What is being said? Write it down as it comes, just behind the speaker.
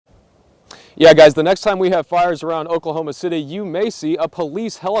Yeah, guys, the next time we have fires around Oklahoma City, you may see a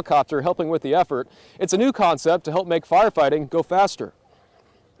police helicopter helping with the effort. It's a new concept to help make firefighting go faster.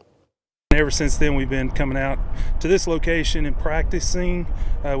 Ever since then, we've been coming out to this location and practicing.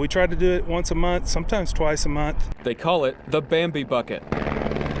 We try to do it once a month, sometimes twice a month. They call it the Bambi bucket.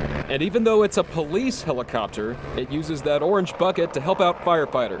 And even though it's a police helicopter, it uses that orange bucket to help out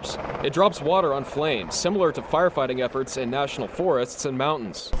firefighters. It drops water on flames, similar to firefighting efforts in national forests and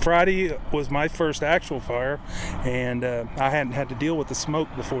mountains. Friday was my first actual fire, and I hadn't had to deal with the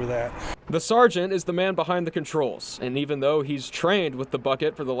smoke before that. The sergeant is the man behind the controls, and even though he's trained with the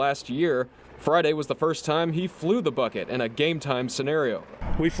bucket for the last year, Friday was the first time he flew the bucket in a game time scenario.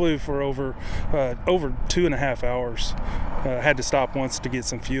 We flew for over 2.5 hours. Had to stop once to get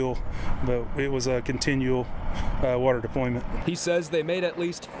some fuel, but it was a continual water deployment. He says they made at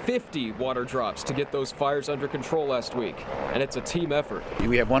least 50 water drops to get those fires under control last week, and it's a team effort.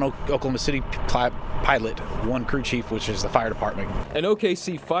 We have one Oklahoma City pilot, one crew chief, which is the fire department. An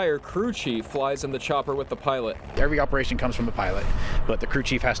OKC fire crew chief flies in the chopper with the pilot. Every operation comes from the pilot, but the crew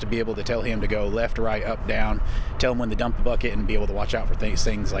chief has to be able to tell him to go left, right, up, down, tell him when to dump the bucket, and be able to watch out for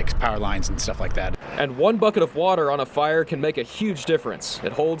things like power lines and stuff like that. And one bucket of water on a fire can make a huge difference.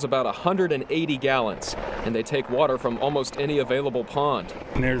 It holds about 180 gallons, and they take water from almost any available pond.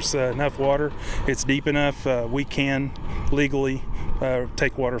 And there's enough water, it's deep enough, we can legally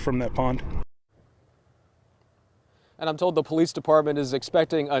take water from that pond. And I'm told the police department is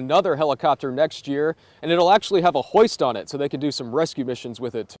expecting another helicopter next year, and it'll actually have a hoist on it so they can do some rescue missions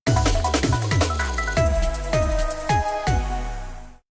with it.